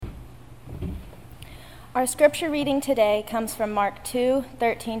Our scripture reading today comes from Mark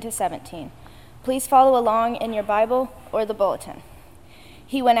 2:13-17. Please follow along in your Bible or the bulletin.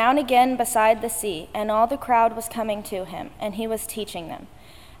 He went out again beside the sea, and all the crowd was coming to him, and he was teaching them.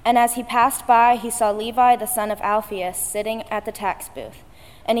 And as he passed by, he saw Levi the son of Alphaeus sitting at the tax booth.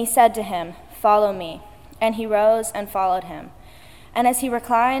 And he said to him, "Follow me." And he rose and followed him. And as he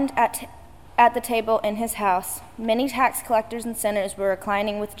reclined at the table in his house, many tax collectors and sinners were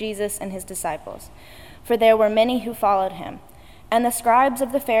reclining with Jesus and his disciples, for there were many who followed him. And the scribes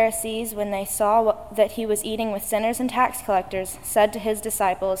of the Pharisees, when they saw that he was eating with sinners and tax collectors, said to his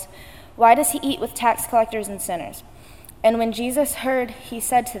disciples, "Why does he eat with tax collectors and sinners?" And when Jesus heard, he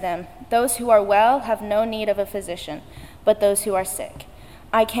said to them, "Those who are well have no need of a physician, but those who are sick.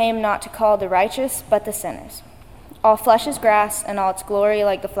 I came not to call the righteous, but the sinners. All flesh is grass, and all its glory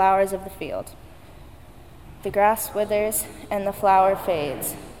like the flowers of the field. The grass withers, and the flower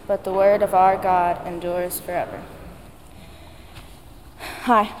fades, but the word of our God endures forever."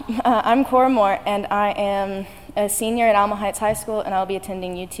 Hi, I'm Cora Moore, and I am a senior at Alma Heights High School, and I'll be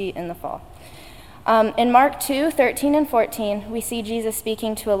attending UT in the fall. In Mark 2:13 and 14, we see Jesus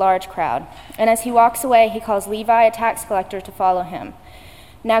speaking to a large crowd, and as he walks away, he calls Levi, a tax collector, to follow him.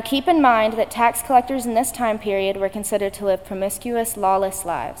 Now keep in mind that tax collectors in this time period were considered to live promiscuous, lawless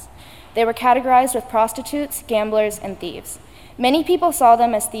lives. They were categorized with prostitutes, gamblers, and thieves. Many people saw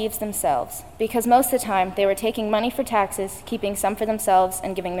them as thieves themselves, because most of the time they were taking money for taxes, keeping some for themselves,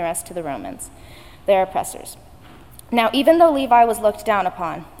 and giving the rest to the Romans, their oppressors. Now, even though Levi was looked down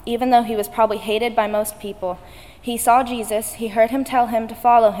upon, even though he was probably hated by most people, he saw Jesus, he heard him tell him to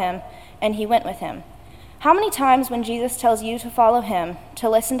follow him, and he went with him. How many times when Jesus tells you to follow him, to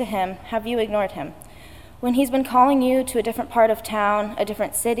listen to him, have you ignored him? When he's been calling you to a different part of town, a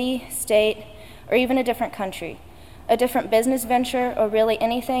different city, state, or even a different country, a different business venture, or really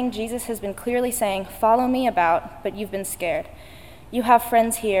anything Jesus has been clearly saying, "Follow me" about, but you've been scared. You have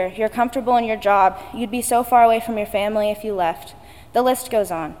friends here, you're comfortable in your job, you'd be so far away from your family if you left. The list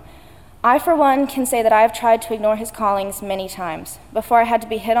goes on. I, for one, can say that I have tried to ignore his callings many times, before I had to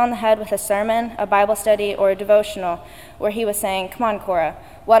be hit on the head with a sermon, a Bible study, or a devotional, where he was saying, "Come on, Cora,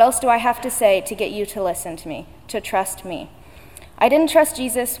 what else do I have to say to get you to listen to me, to trust me?" I didn't trust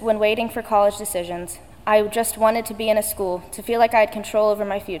Jesus when waiting for college decisions. I just wanted to be in a school, to feel like I had control over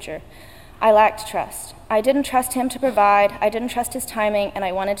my future. I lacked trust. I didn't trust him to provide, I didn't trust his timing, and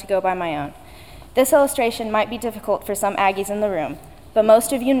I wanted to go by my own. This illustration might be difficult for some Aggies in the room, but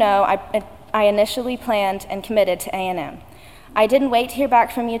most of you know I initially planned and committed to A&M. I didn't wait to hear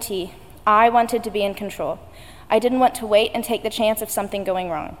back from UT. I wanted to be in control. I didn't want to wait and take the chance of something going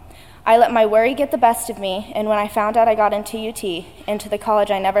wrong. I let my worry get the best of me, and when I found out I got into UT, into the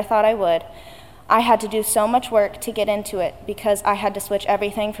college I never thought I would, I had to do so much work to get into it because I had to switch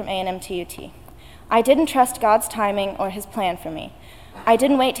everything from A&M to UT. I didn't trust God's timing or his plan for me. I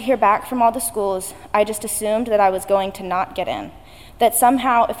didn't wait to hear back from all the schools. I just assumed that I was going to not get in, that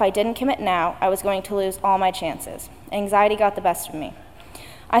somehow if I didn't commit now, I was going to lose all my chances. Anxiety got the best of me.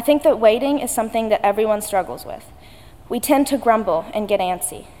 I think that waiting is something that everyone struggles with. We tend to grumble and get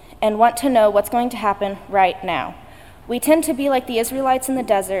antsy and want to know what's going to happen right now. We tend to be like the Israelites in the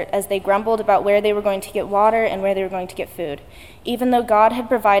desert as they grumbled about where they were going to get water and where they were going to get food, even though God had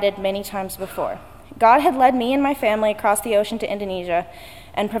provided many times before. God had led me and my family across the ocean to Indonesia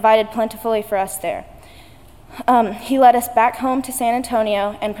and provided plentifully for us there. He led us back home to San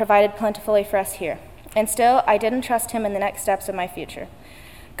Antonio and provided plentifully for us here. And still, I didn't trust him in the next steps of my future.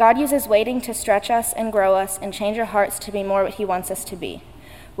 God uses waiting to stretch us and grow us and change our hearts to be more what he wants us to be.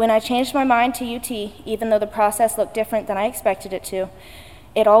 When I changed my mind to UT, even though the process looked different than I expected it to,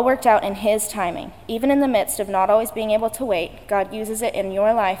 it all worked out in his timing. Even in the midst of not always being able to wait, God uses it in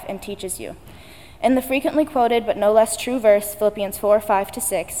your life and teaches you. In the frequently quoted but no less true verse, Philippians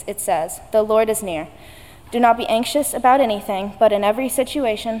 4:5-6, it says, "The Lord is near. Do not be anxious about anything, but in every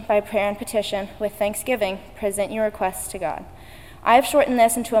situation, by prayer and petition, with thanksgiving, present your requests to God." I have shortened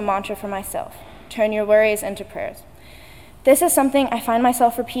this into a mantra for myself. Turn your worries into prayers. This is something I find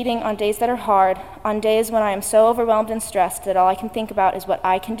myself repeating on days that are hard, on days when I am so overwhelmed and stressed that all I can think about is what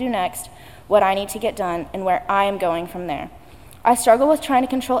I can do next, what I need to get done, and where I am going from there. I struggle with trying to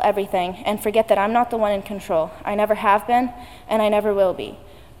control everything and forget that I'm not the one in control. I never have been, and I never will be.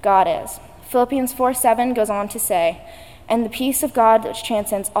 God is. Philippians 4:7 goes on to say, "And the peace of God which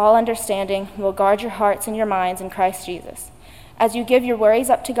transcends all understanding will guard your hearts and your minds in Christ Jesus." As you give your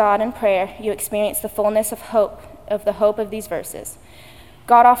worries up to God in prayer, you experience the fullness of the hope of these verses.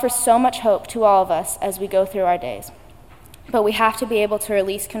 God offers so much hope to all of us as we go through our days. But we have to be able to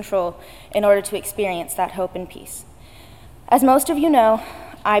release control in order to experience that hope and peace. As most of you know,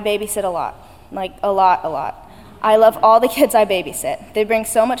 I babysit a lot. like a lot. I love all the kids I babysit. They bring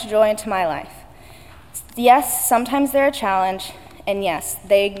so much joy into my life. Yes, sometimes they're a challenge, and yes,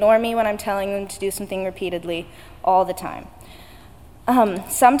 they ignore me when I'm telling them to do something repeatedly all the time.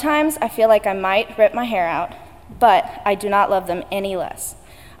 Sometimes I feel like I might rip my hair out, but I do not love them any less.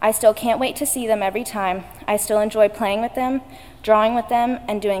 I still can't wait to see them every time. I still enjoy playing with them, drawing with them,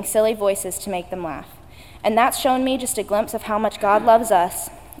 and doing silly voices to make them laugh. And that's shown me just a glimpse of how much God loves us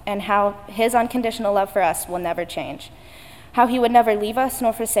and how his unconditional love for us will never change. How he would never leave us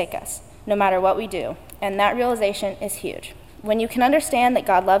nor forsake us, no matter what we do. And that realization is huge. When you can understand that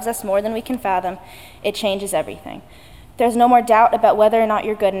God loves us more than we can fathom, it changes everything. There's no more doubt about whether or not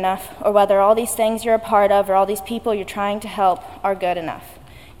you're good enough, or whether all these things you're a part of or all these people you're trying to help are good enough.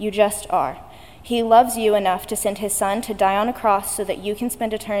 You just are. He loves you enough to send his son to die on a cross so that you can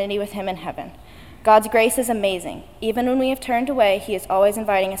spend eternity with him in heaven. God's grace is amazing. Even when we have turned away, he is always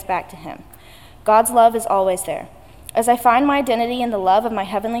inviting us back to him. God's love is always there. As I find my identity in the love of my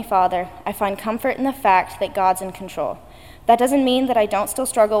Heavenly Father, I find comfort in the fact that God's in control. That doesn't mean that I don't still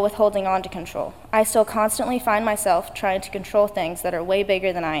struggle with holding on to control. I still constantly find myself trying to control things that are way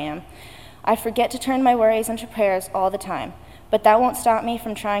bigger than I am. I forget to turn my worries into prayers all the time, but that won't stop me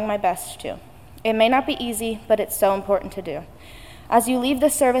from trying my best to. It may not be easy, but it's so important to do. As you leave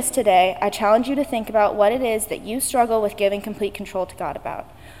this service today, I challenge you to think about what it is that you struggle with giving complete control to God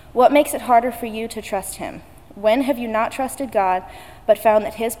about. What makes it harder for you to trust him? When have you not trusted God, but found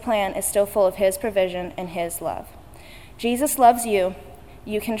that his plan is still full of his provision and his love? Jesus loves you,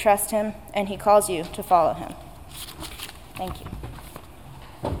 you can trust him, and he calls you to follow him. Thank you.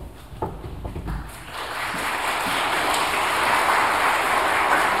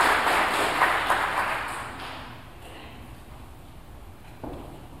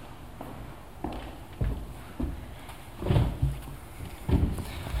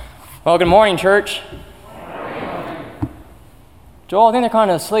 Well, good morning, church. Joel, I think they're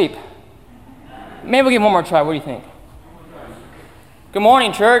kind of asleep. Maybe we'll give one more try. What do you think? Good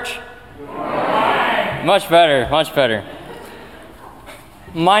morning, church. Good morning. Much better.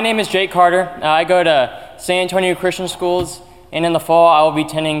 My name is Jake Carter. I go to San Antonio Christian Schools, and in the fall, I will be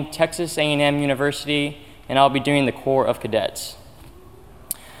attending Texas A&M University, and I'll be doing the Corps of Cadets.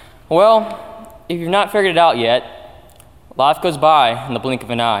 Well, if you've not figured it out yet, life goes by in the blink of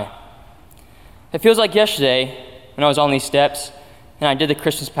an eye. It feels like yesterday when I was on these steps and I did the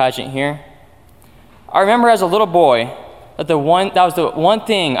Christmas pageant here. I remember as a little boy that was the one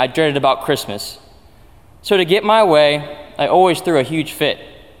thing I dreaded about Christmas. So to get my way, I always threw a huge fit,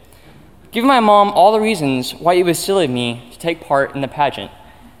 giving my mom all the reasons why it was silly of me to take part in the pageant.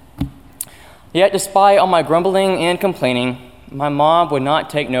 Yet despite all my grumbling and complaining, my mom would not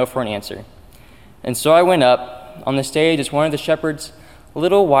take no for an answer. And so I went up on the stage as one of the shepherd's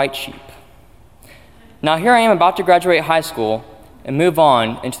little white sheep. Now here I am about to graduate high school and move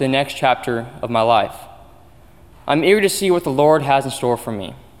on into the next chapter of my life. I'm eager to see what the Lord has in store for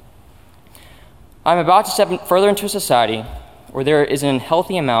me. I'm about to step further into a society where there is an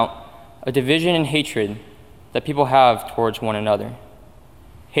unhealthy amount of division and hatred that people have towards one another.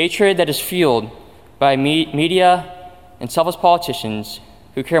 Hatred that is fueled by media and selfish politicians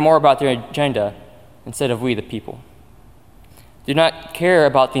who care more about their agenda instead of we the people. Do not care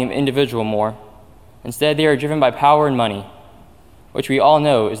about the individual more. Instead, they are driven by power and money, which we all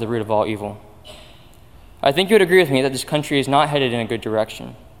know is the root of all evil. I think you would agree with me that this country is not headed in a good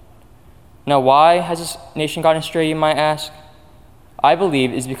direction. Now, why has this nation gone astray, you might ask? I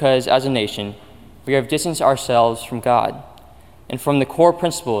believe it is because, as a nation, we have distanced ourselves from God and from the core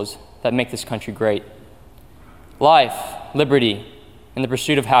principles that make this country great. Life, liberty, and the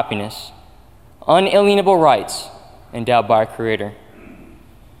pursuit of happiness, unalienable rights endowed by our Creator,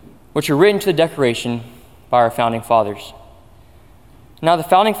 which were written to the Declaration by our founding fathers. Now, the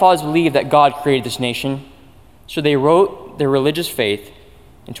founding fathers believed that God created this nation, so they wrote their religious faith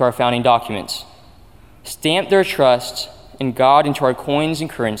into our founding documents, stamped their trust in God into our coins and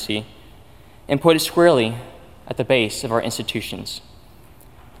currency, and put it squarely at the base of our institutions.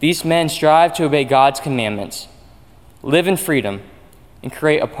 These men strive to obey God's commandments, live in freedom, and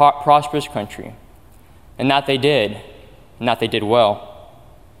create a prosperous country. And that they did well.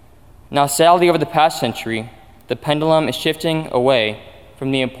 Now, sadly, over the past century, the pendulum is shifting away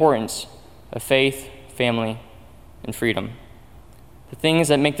from the importance of faith, family, and freedom, the things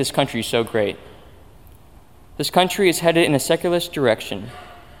that make this country so great. This country is headed in a secularist direction,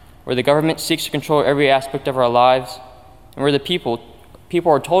 where the government seeks to control every aspect of our lives, and where the people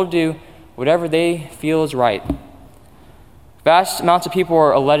are told to do whatever they feel is right. Vast amounts of people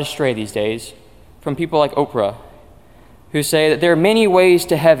are led astray these days, from people like Oprah, who say that there are many ways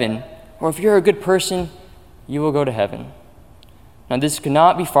to heaven or if you're a good person, you will go to heaven. Now, this could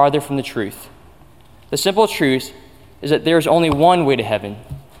not be farther from the truth. The simple truth is that there is only one way to heaven,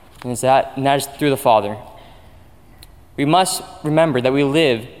 and that is through the Father. We must remember that we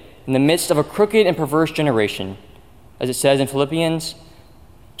live in the midst of a crooked and perverse generation, as it says in Philippians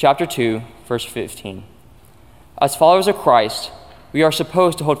chapter 2, verse 15. As followers of Christ, we are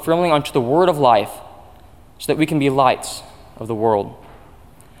supposed to hold firmly onto the word of life so that we can be lights of the world.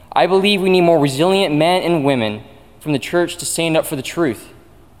 I believe we need more resilient men and women from the church to stand up for the truth,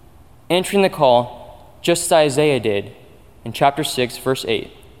 answering the call just as Isaiah did in chapter 6, verse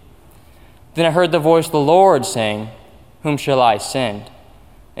 8. Then I heard the voice of the Lord saying, "Whom shall I send?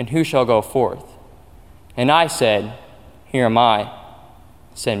 And who shall go forth?" And I said, "Here am I,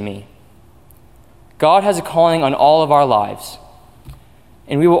 send me." God has a calling on all of our lives,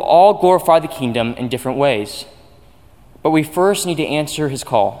 and we will all glorify the kingdom in different ways. But we first need to answer his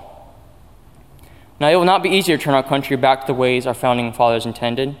call. Now, it will not be easy to turn our country back to the ways our founding fathers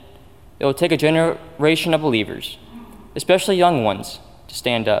intended. It will take a generation of believers, especially young ones, to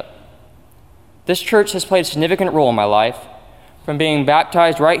stand up. This church has played a significant role in my life, from being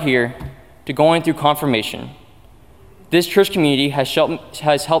baptized right here to going through confirmation. This church community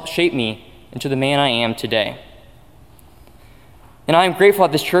has helped shape me into the man I am today. And I am grateful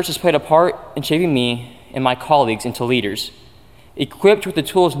that this church has played a part in shaping me and my colleagues into leaders, equipped with the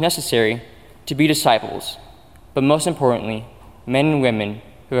tools necessary to be disciples, but most importantly, men and women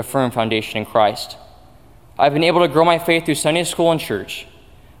who have a firm foundation in Christ. I've been able to grow my faith through Sunday school and church,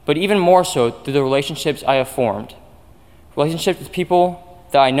 but even more so through the relationships I have formed, relationships with people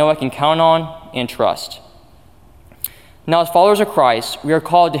that I know I can count on and trust. Now, as followers of Christ, we are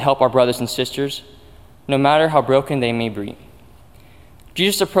called to help our brothers and sisters, no matter how broken they may be.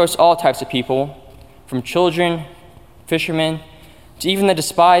 Jesus approached all types of people, from children, fishermen, to even the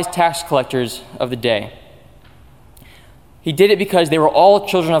despised tax collectors of the day. He did it because they were all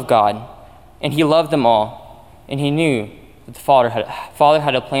children of God, and he loved them all, and he knew that the Father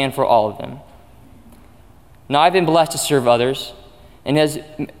had a plan for all of them. Now I've been blessed to serve others, and has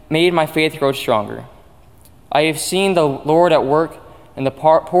made my faith grow stronger. I have seen the Lord at work in the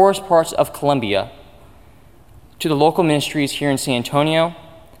poorest parts of Colombia, to the local ministries here in San Antonio,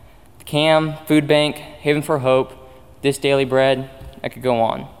 the CAM, Food Bank, Haven for Hope, This Daily Bread. I could go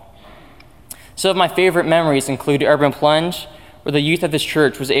on. Some of my favorite memories include Urban Plunge, where the youth of this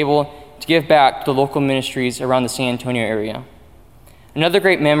church was able to give back to the local ministries around the San Antonio area. Another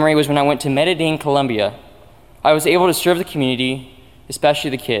great memory was when I went to Medellin, Colombia. I was able to serve the community,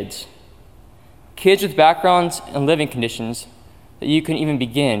 especially the kids. Kids with backgrounds and living conditions that you couldn't even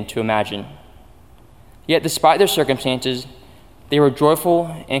begin to imagine. Yet despite their circumstances, they were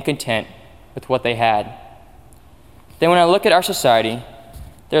joyful and content with what they had. Then when I look at our society,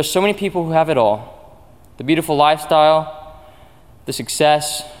 there are so many people who have it all. The beautiful lifestyle, the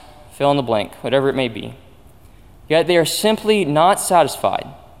success, fill in the blank, whatever it may be. Yet they are simply not satisfied.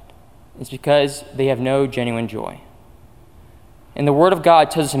 It's because they have no genuine joy. And the Word of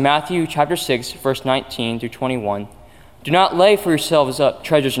God tells us in Matthew chapter 6, verse 19 through 21, "Do not lay for yourselves up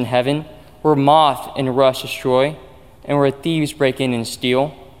treasures in heaven, where moth and rust destroy, and where thieves break in and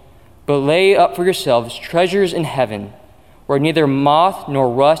steal. But lay up for yourselves treasures in heaven, where neither moth nor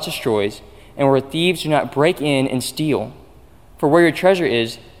rust destroys, and where thieves do not break in and steal. For where your treasure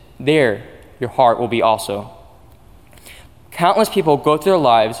is, there your heart will be also." Countless people go through their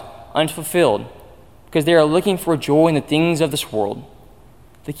lives unfulfilled because they are looking for joy in the things of this world.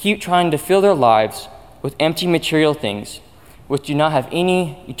 They keep trying to fill their lives with empty material things which do not have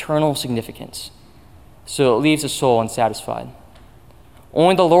any eternal significance. So it leaves the soul unsatisfied.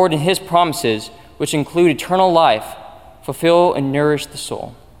 Only the Lord and his promises, which include eternal life, fulfill and nourish the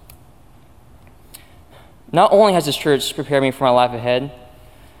soul. Not only has this church prepared me for my life ahead,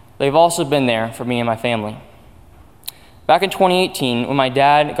 they've also been there for me and my family. Back in 2018, when my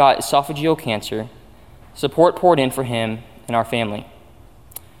dad got esophageal cancer, support poured in for him and our family.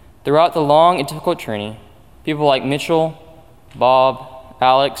 Throughout the long and difficult journey, people like Mitchell, Bob,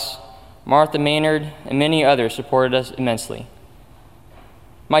 Alex, Martha Maynard, and many others supported us immensely.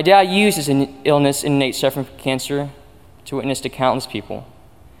 My dad used his illness and innate suffering from cancer to witness to countless people.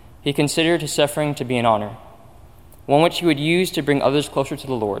 He considered his suffering to be an honor, one which he would use to bring others closer to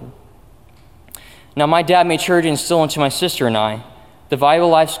the Lord. Now, my dad made sure to instill into my sister and I the valuable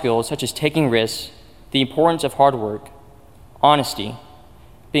life skills such as taking risks, the importance of hard work, honesty,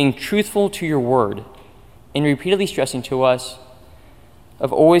 being truthful to your word, and repeatedly stressing to us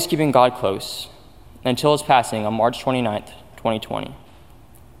of always keeping God close until his passing on March 29th, 2020.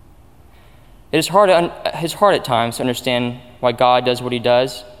 It is hard at times to understand why God does what he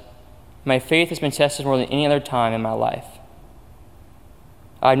does, My faith has been tested more than any other time in my life.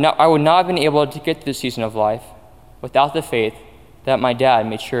 I would not have been able to get through this season of life without the faith that my dad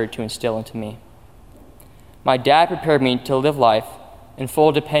made sure to instill into me. My dad prepared me to live life in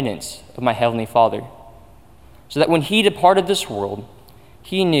full dependence of my Heavenly Father, so that when he departed this world,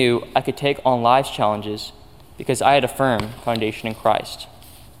 he knew I could take on life's challenges because I had a firm foundation in Christ.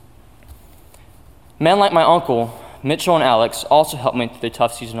 Men like my uncle, Mitchell and Alex, also helped me through the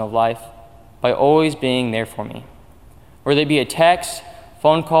tough season of life by always being there for me. Whether it be a text,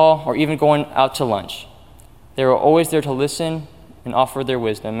 phone call, or even going out to lunch, they were always there to listen and offer their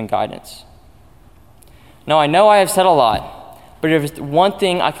wisdom and guidance. Now, I know I have said a lot, but if there's one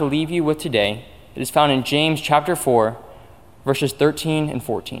thing I could leave you with today, it is found in James chapter 4, verses 13 and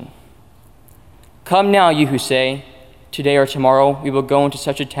 14. Come now, you who say, today or tomorrow we will go into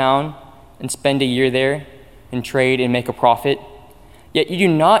such a town and spend a year there and trade and make a profit. Yet you do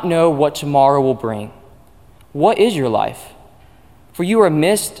not know what tomorrow will bring. What is your life? For you are a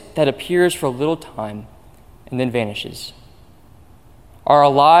mist that appears for a little time and then vanishes. Our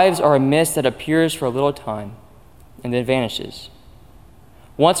lives are a mist that appears for a little time and then vanishes.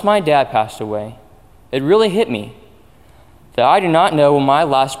 Once my dad passed away, it really hit me that I do not know when my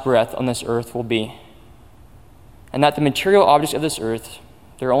last breath on this earth will be, and that the material objects of this earth,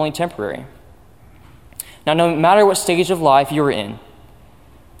 they're only temporary. Now, no matter what stage of life you are in,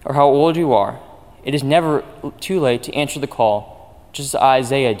 or how old you are, it is never too late to answer the call, just as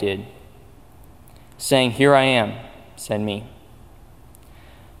Isaiah did, saying, "Here I am, send me."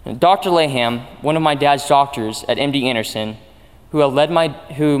 And Dr. Laham, one of my dad's doctors at MD Anderson, who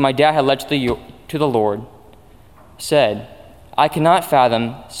my dad had led to the Lord, said, "I cannot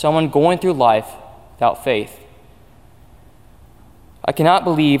fathom someone going through life without faith. I cannot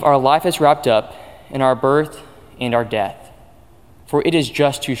believe our life is wrapped up in our birth and our death, for it is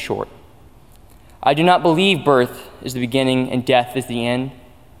just too short. I do not believe birth is the beginning and death is the end,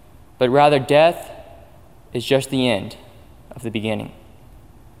 but rather death is just the end of the beginning."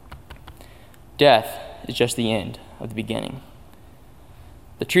 Death is just the end of the beginning.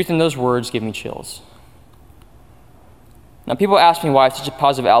 The truth in those words give me chills. Now, people ask me why I have such a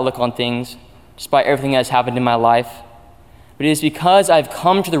positive outlook on things, despite everything that has happened in my life. But it is because I've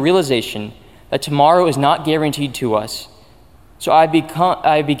come to the realization that tomorrow is not guaranteed to us. So I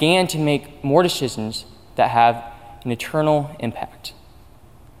began to make more decisions that have an eternal impact.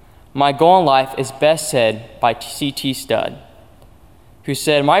 My goal in life is best said by C.T. Studd, who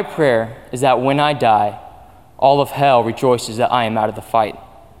said, "My prayer is that when I die, all of hell rejoices that I am out of the fight."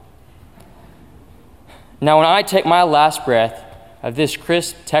 Now, when I take my last breath of this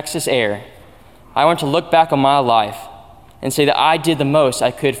crisp Texas air, I want to look back on my life and say that I did the most I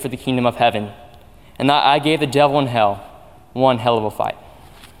could for the kingdom of heaven, and that I gave the devil in hell one hell of a fight.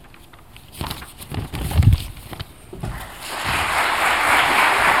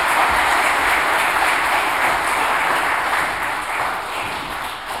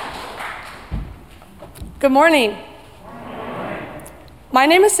 Good morning. My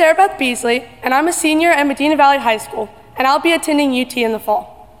name is Sarah Beth Beasley, and I'm a senior at Medina Valley High School, and I'll be attending UT in the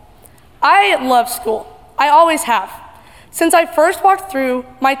fall. I love school. I always have. Since I first walked through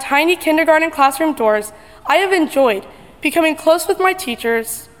my tiny kindergarten classroom doors, I have enjoyed becoming close with my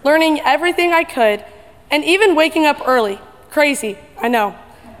teachers, learning everything I could, and even waking up early. Crazy, I know.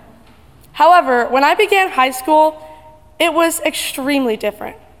 However, when I began high school, it was extremely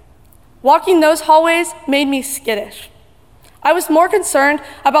different. Walking those hallways made me skittish. I was more concerned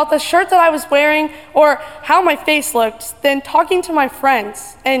about the shirt that I was wearing or how my face looked than talking to my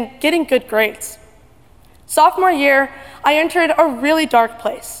friends and getting good grades. Sophomore year, I entered a really dark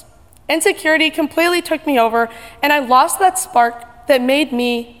place. Insecurity completely took me over, and I lost that spark that made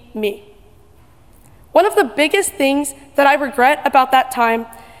me me. One of the biggest things that I regret about that time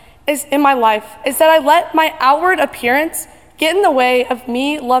in my life is that I let my outward appearance get in the way of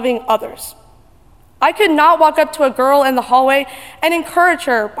me loving others. I could not walk up to a girl in the hallway and encourage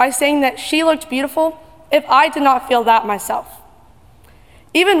her by saying that she looked beautiful if I did not feel that myself.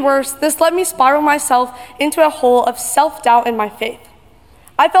 Even worse, this let me spiral myself into a hole of self-doubt in my faith.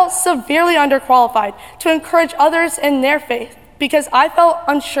 I felt severely underqualified to encourage others in their faith because I felt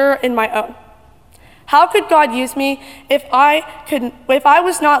unsure in my own. How could God use me if I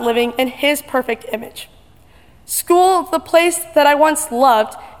was not living in His perfect image? School, the place that I once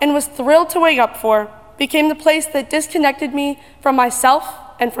loved and was thrilled to wake up for, became the place that disconnected me from myself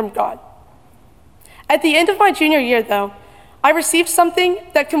and from God. At the end of my junior year, though, I received something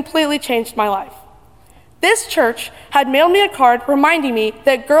that completely changed my life. This church had mailed me a card reminding me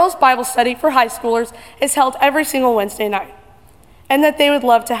that girls' Bible study for high schoolers is held every single Wednesday night, and that they would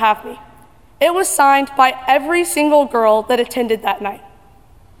love to have me. it was signed by every single girl that attended that night.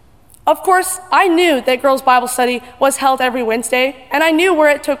 Of course, I knew that girls' Bible study was held every Wednesday, and I knew where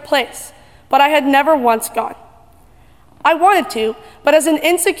it took place, but I had never once gone. I wanted to, but as an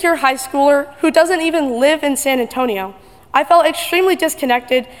insecure high schooler who doesn't even live in San Antonio, I felt extremely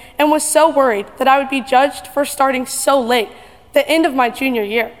disconnected and was so worried that I would be judged for starting so late, the end of my junior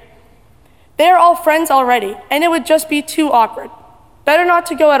year. They are all friends already, and it would just be too awkward. Better not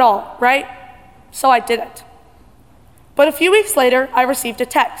to go at all, right? So I didn't. But a few weeks later, I received a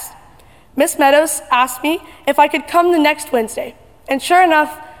text. Miss Meadows asked me if I could come the next Wednesday, and sure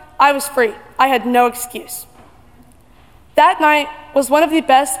enough, I was free. I had no excuse. That night was one of the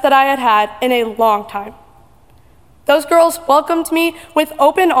best that I had had in a long time. Those girls welcomed me with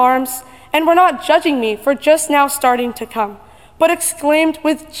open arms and were not judging me for just now starting to come, but exclaimed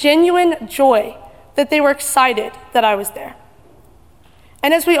with genuine joy that they were excited that I was there.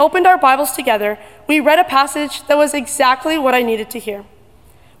 And as we opened our Bibles together, we read a passage that was exactly what I needed to hear.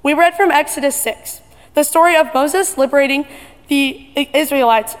 We read from Exodus 6, the story of Moses liberating the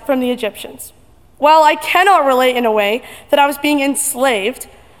Israelites from the Egyptians. While I cannot relate in a way that I was being enslaved,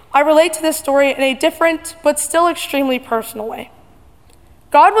 I relate to this story in a different but still extremely personal way.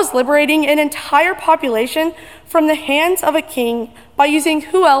 God was liberating an entire population from the hands of a king by using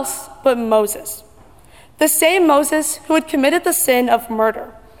who else but Moses? The same Moses who had committed the sin of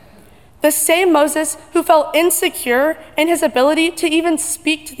murder. The same Moses who felt insecure in his ability to even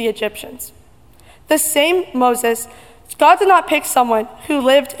speak to the Egyptians. The same Moses, God did not pick someone who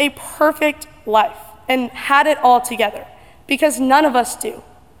lived a perfect life and had it all together, because none of us do.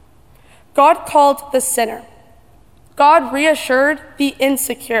 God called the sinner. God reassured the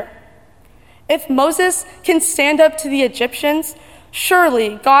insecure. If Moses can stand up to the Egyptians,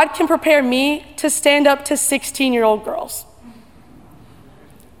 surely God can prepare me to stand up to 16-year-old girls.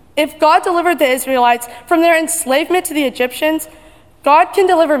 If God delivered the Israelites from their enslavement to the Egyptians, God can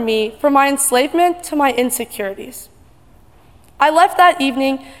deliver me from my enslavement to my insecurities. I left that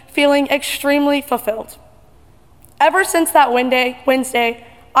evening feeling extremely fulfilled. Ever since that Wednesday,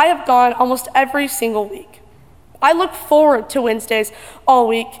 I have gone almost every single week. I look forward to Wednesdays all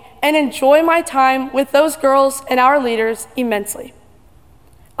week and enjoy my time with those girls and our leaders immensely.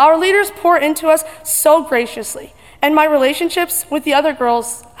 Our leaders pour into us so graciously, and my relationships with the other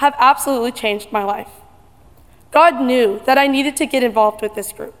girls have absolutely changed my life. God knew that I needed to get involved with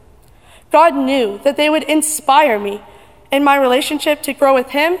this group. God knew that they would inspire me in my relationship to grow with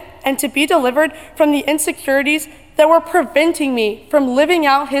Him and to be delivered from the insecurities that were preventing me from living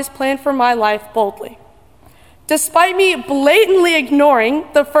out His plan for my life boldly. Despite me blatantly ignoring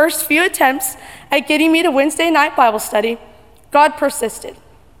the first few attempts at getting me to Wednesday night Bible study, God persisted.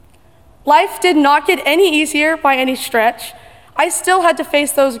 Life did not get any easier by any stretch. I still had to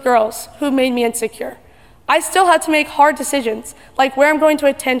face those girls who made me insecure. I still had to make hard decisions, like where I'm going to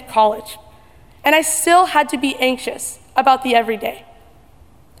attend college. And I still had to be anxious about the everyday.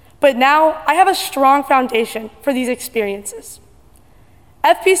 But now I have a strong foundation for these experiences.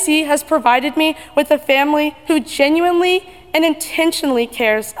 FPC has provided me with a family who genuinely and intentionally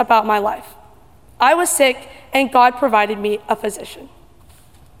cares about my life. I was sick, and God provided me a physician.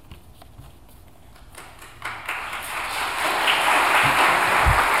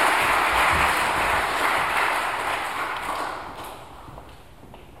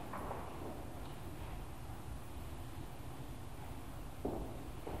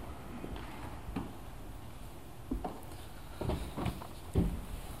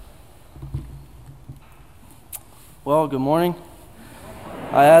 Well, good morning.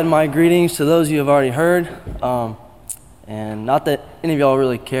 I add my greetings to those you have already heard. And not that any of y'all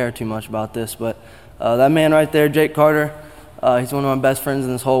really care too much about this, but that man right there, Jake Carter, he's one of my best friends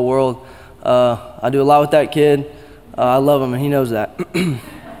in this whole world. I do a lot with that kid. I love him, and he knows that.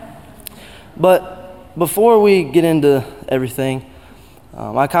 But before we get into everything,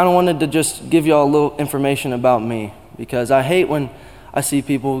 I kind of wanted to just give y'all a little information about me, because I hate when I see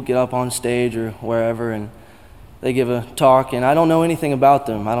people get up on stage or wherever and they give a talk, and I don't know anything about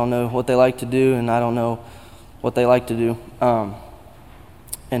them. I don't know what they like to do, and I don't know what they like to do,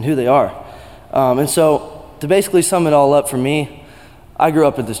 and who they are. And so to basically sum it all up for me, I grew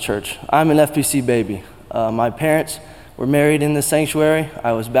up at this church. I'm an FPC baby. My parents were married in this sanctuary.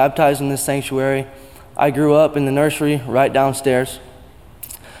 I was baptized in this sanctuary. I grew up in the nursery right downstairs.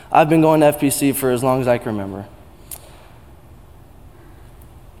 I've been going to FPC for as long as I can remember.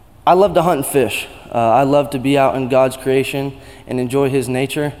 I love to hunt and fish. I love to be out in God's creation and enjoy His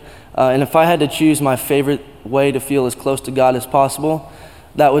nature. And if I had to choose my favorite way to feel as close to God as possible,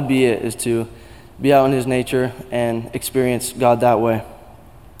 that would be it, is to be out in His nature and experience God that way.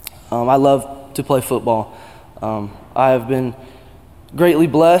 I love to play football. I have been greatly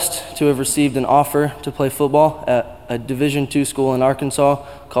blessed to have received an offer to play football at a Division II school in Arkansas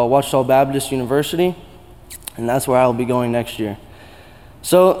called Ouachita Baptist University, and that's where I'll be going next year.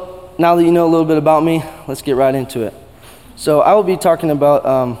 So now that you know a little bit about me, let's get right into it. So I will be talking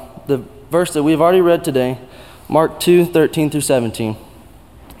about the verse that we've already read today, Mark 2:13-17.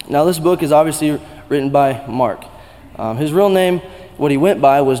 Now this book is obviously written by Mark. His real name, what he went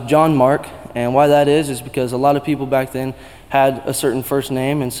by, was John Mark, and why that is because a lot of people back then had a certain first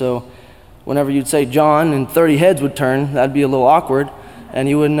name, and so whenever you'd say John and 30 heads would turn, that'd be a little awkward, and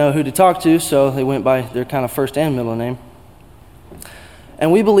you wouldn't know who to talk to, so they went by their kind of first and middle name.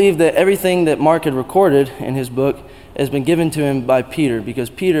 And we believe that everything that Mark had recorded in his book has been given to him by Peter, because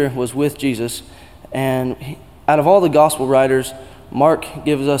Peter was with Jesus, and out of all the gospel writers, Mark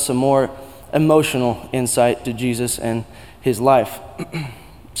gives us a more emotional insight to Jesus and his life.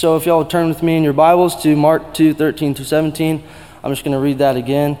 So if y'all would turn with me in your Bibles to Mark 2:13-17, I'm just going to read that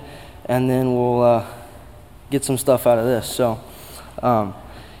again, and then we'll get some stuff out of this. So,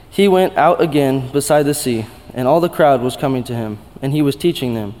 he went out again beside the sea, and all the crowd was coming to him, and he was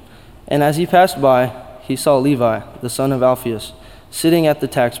teaching them. And as he passed by, he saw Levi, the son of Alphaeus, sitting at the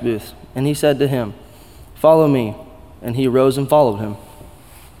tax booth, and he said to him, "Follow me." And he arose and followed him.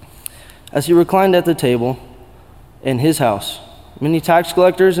 As he reclined at the table in his house, many tax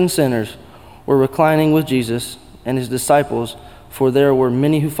collectors and sinners were reclining with Jesus and his disciples, for there were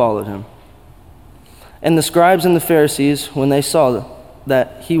many who followed him. And the scribes and the Pharisees, when they saw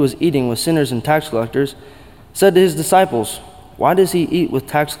that he was eating with sinners and tax collectors, said to his disciples, "Why does he eat with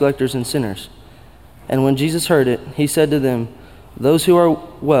tax collectors and sinners?" And when Jesus heard it, he said to them, "Those who are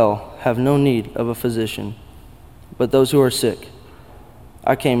well have no need of a physician, but those who are sick.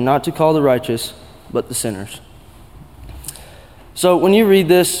 I came not to call the righteous, but the sinners." So when you read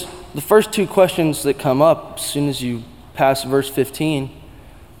this, the first two questions that come up as soon as you pass verse 15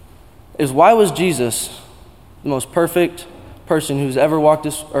 is, why was Jesus, the most perfect person who's ever walked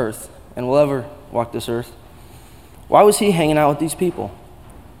this earth and will ever walk this earth, why was he hanging out with these people?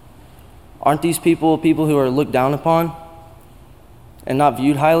 Aren't these people who are looked down upon and not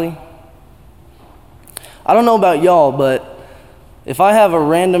viewed highly? I don't know about y'all, but if I have a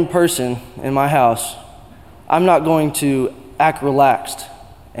random person in my house, I'm not going to act relaxed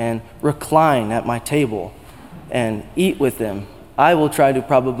and recline at my table and eat with them. I will try to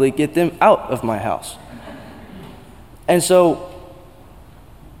probably get them out of my house. And so,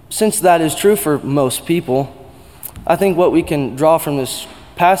 since that is true for most people, I think what we can draw from this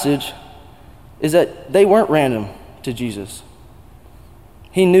passage is that they weren't random to Jesus.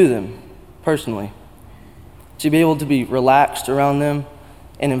 He knew them personally. To be able to be relaxed around them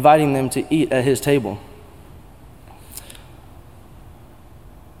and inviting them to eat at his table.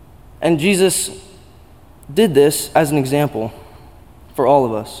 And Jesus did this as an example for all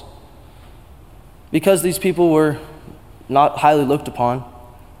of us. Because these people were not highly looked upon,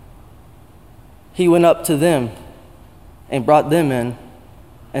 he went up to them and brought them in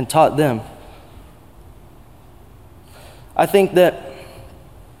and taught them. I think that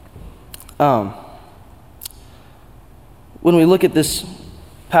when we look at this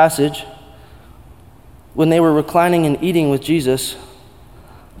passage, when they were reclining and eating with Jesus,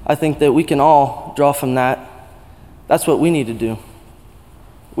 I think that we can all draw from that. That's what we need to do.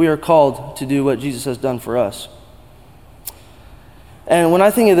 We are called to do what Jesus has done for us. And when I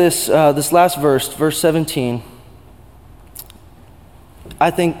think of this last verse, verse 17,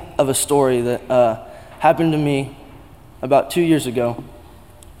 I think of a story that happened to me about 2 years ago.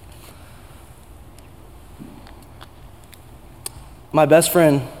 My best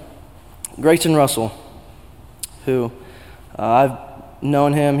friend, Grayson Russell, who I've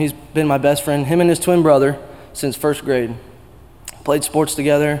known him, he's been my best friend, him and his twin brother, since first grade. Played sports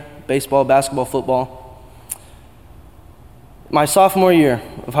together, baseball, basketball, football. My sophomore year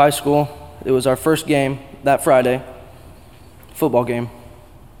of high school, it was our first game that Friday, football game.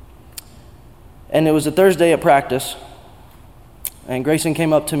 And it was a Thursday at practice, and Grayson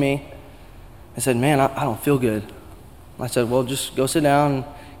came up to me and said, "Man, I don't feel good." I said, "Well, just go sit down and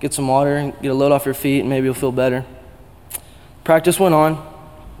get some water and get a load off your feet and maybe you'll feel better." Practice went on,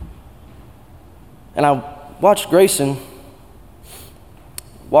 and I watched Grayson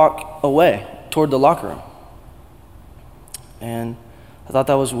walk away toward the locker room. And I thought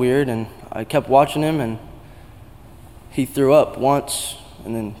that was weird, and I kept watching him, and he threw up once,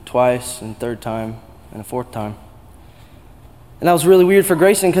 and then twice, and third time, and a fourth time. And that was really weird for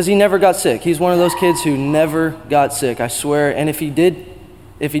Grayson because he never got sick. He's one of those kids who never got sick, I swear. And if he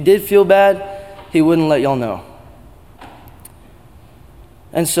did feel bad, he wouldn't let y'all know.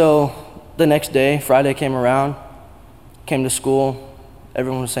 And so the next day, Friday came around, came to school.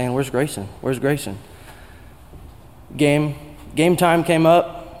 Everyone was saying, "Where's Grayson? Where's Grayson?" Game time came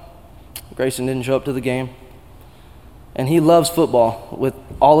up. Grayson didn't show up to the game. And he loves football with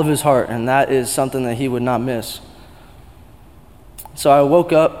all of his heart, and that is something that he would not miss. So I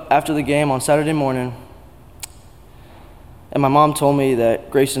woke up after the game on Saturday morning, and my mom told me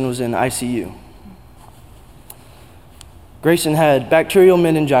that Grayson was in ICU. Grayson had bacterial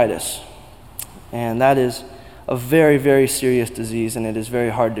meningitis, and that is a very, very serious disease, and it is very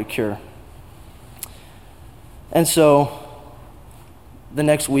hard to cure. And so the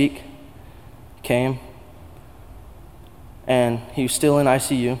next week came, and he was still in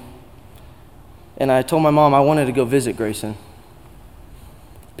ICU, and I told my mom I wanted to go visit Grayson.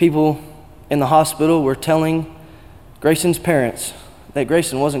 People in the hospital were telling Grayson's parents that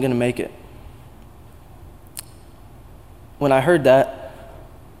Grayson wasn't going to make it. When I heard that,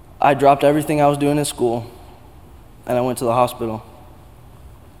 I dropped everything I was doing in school, and I went to the hospital.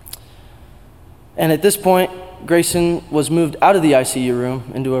 And at this point, Grayson was moved out of the ICU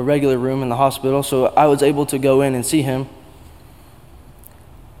room into a regular room in the hospital, so I was able to go in and see him.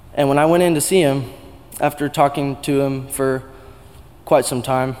 And when I went in to see him, after talking to him for quite some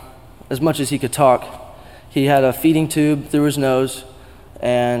time, as much as he could talk, he had a feeding tube through his nose,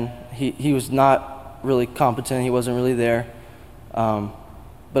 and he was not really competent. He wasn't really there.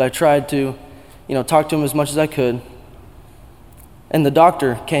 But I tried to, talk to him as much as I could. And the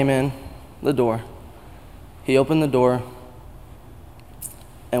doctor came in the door. He opened the door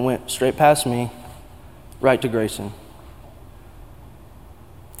and went straight past me, right to Grayson.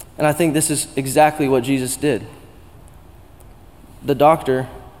 And I think this is exactly what Jesus did. The doctor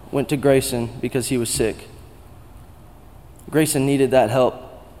went to Grayson because he was sick. Grayson needed that help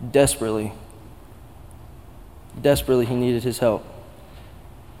desperately. Desperately, he needed his help.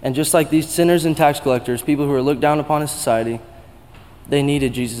 And just like these sinners and tax collectors, people who are looked down upon in society, they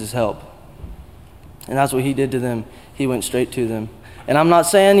needed Jesus' help. And that's what he did to them. He went straight to them. And I'm not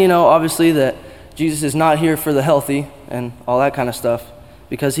saying, obviously that Jesus is not here for the healthy and all that kind of stuff,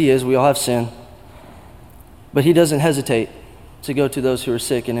 because he is. We all have sin. But he doesn't hesitate to go to those who are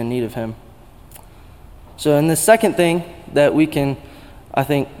sick and in need of him. So, and the second thing that we can, I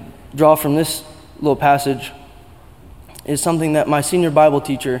think, draw from this little passage is something that my senior Bible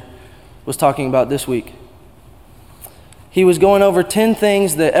teacher was talking about this week. He was going over 10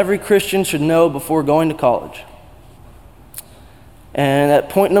 things that every Christian should know before going to college. And at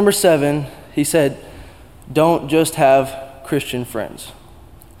point number 7, he said, don't just have Christian friends.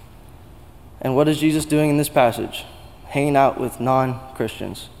 And what is Jesus doing in this passage? Hanging out with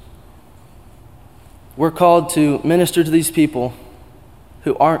non-Christians. We're called to minister to these people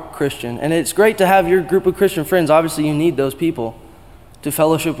who aren't Christian. And it's great to have your group of Christian friends. Obviously, you need those people to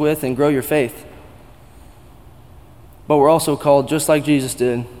fellowship with and grow your faith. But we're also called, just like Jesus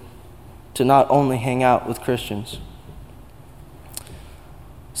did, to not only hang out with Christians.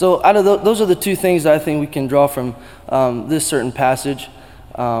 So out of those are the two things that I think we can draw from this certain passage.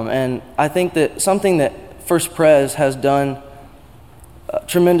 And I think that something that First Pres has done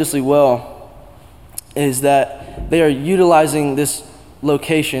tremendously well is that they are utilizing this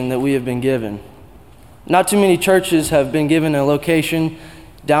location that we have been given. Not too many churches have been given a location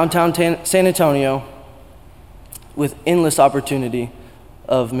downtown San Antonio with endless opportunity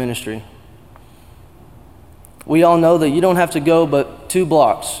of ministry. We all know that you don't have to go but 2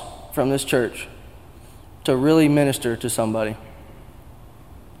 blocks from this church to really minister to somebody.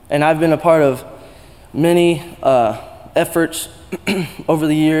 And I've been a part of many efforts over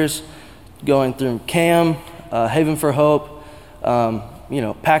the years, going through CAM, Haven for Hope,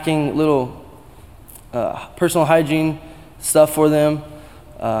 packing little personal hygiene stuff for them,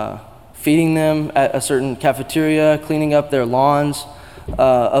 feeding them at a certain cafeteria, cleaning up their lawns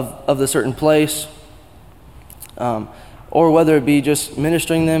of the certain place, or whether it be just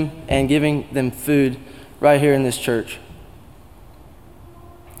ministering them and giving them food right here in this church.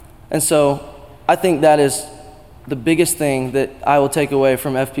 And so I think that is the biggest thing that I will take away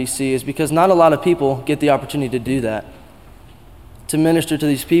from FPC, is because not a lot of people get the opportunity to do that, to minister to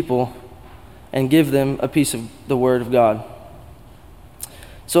these people and give them a piece of the Word of God.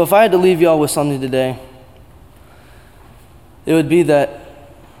 So if I had to leave y'all with something today, it would be that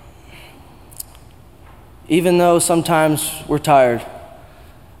even though sometimes we're tired,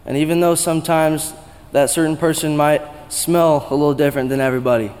 and even though sometimes that certain person might smell a little different than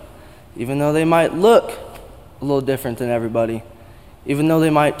everybody, even though they might look a little different than everybody, even though they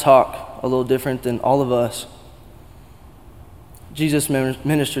might talk a little different than all of us, Jesus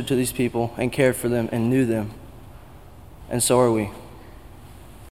ministered to these people and cared for them and knew them, and so are we.